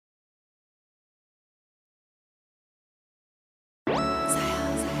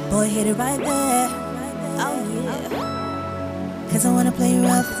Boy, hit it right there. Oh yeah. Cause I wanna play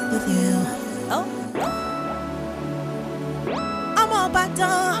rough with you. Oh, I'm all about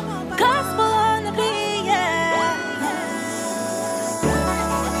done. Gospel on the beat, yeah.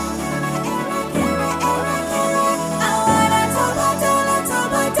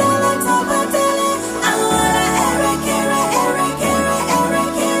 Awada Erekere, Erekere,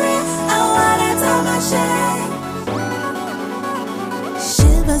 Erekere. Awada Tamashe.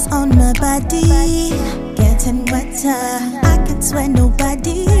 Shivers on my body, getting wetter. I can swear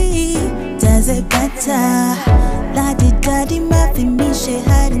nobody does it better. La-di-da-di, Murphy, me, she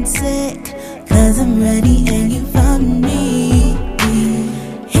hide and sick. Cause I'm ready and you found me.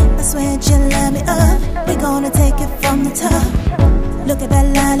 Hit my switch and let me up. We gonna take it from the top. Look at that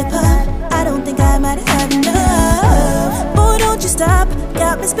lollipop, I don't think I might have enough. Boy, don't you stop,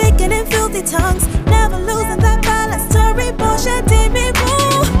 got me speaking in filthy tongues. Never losing that balance, story bullshit.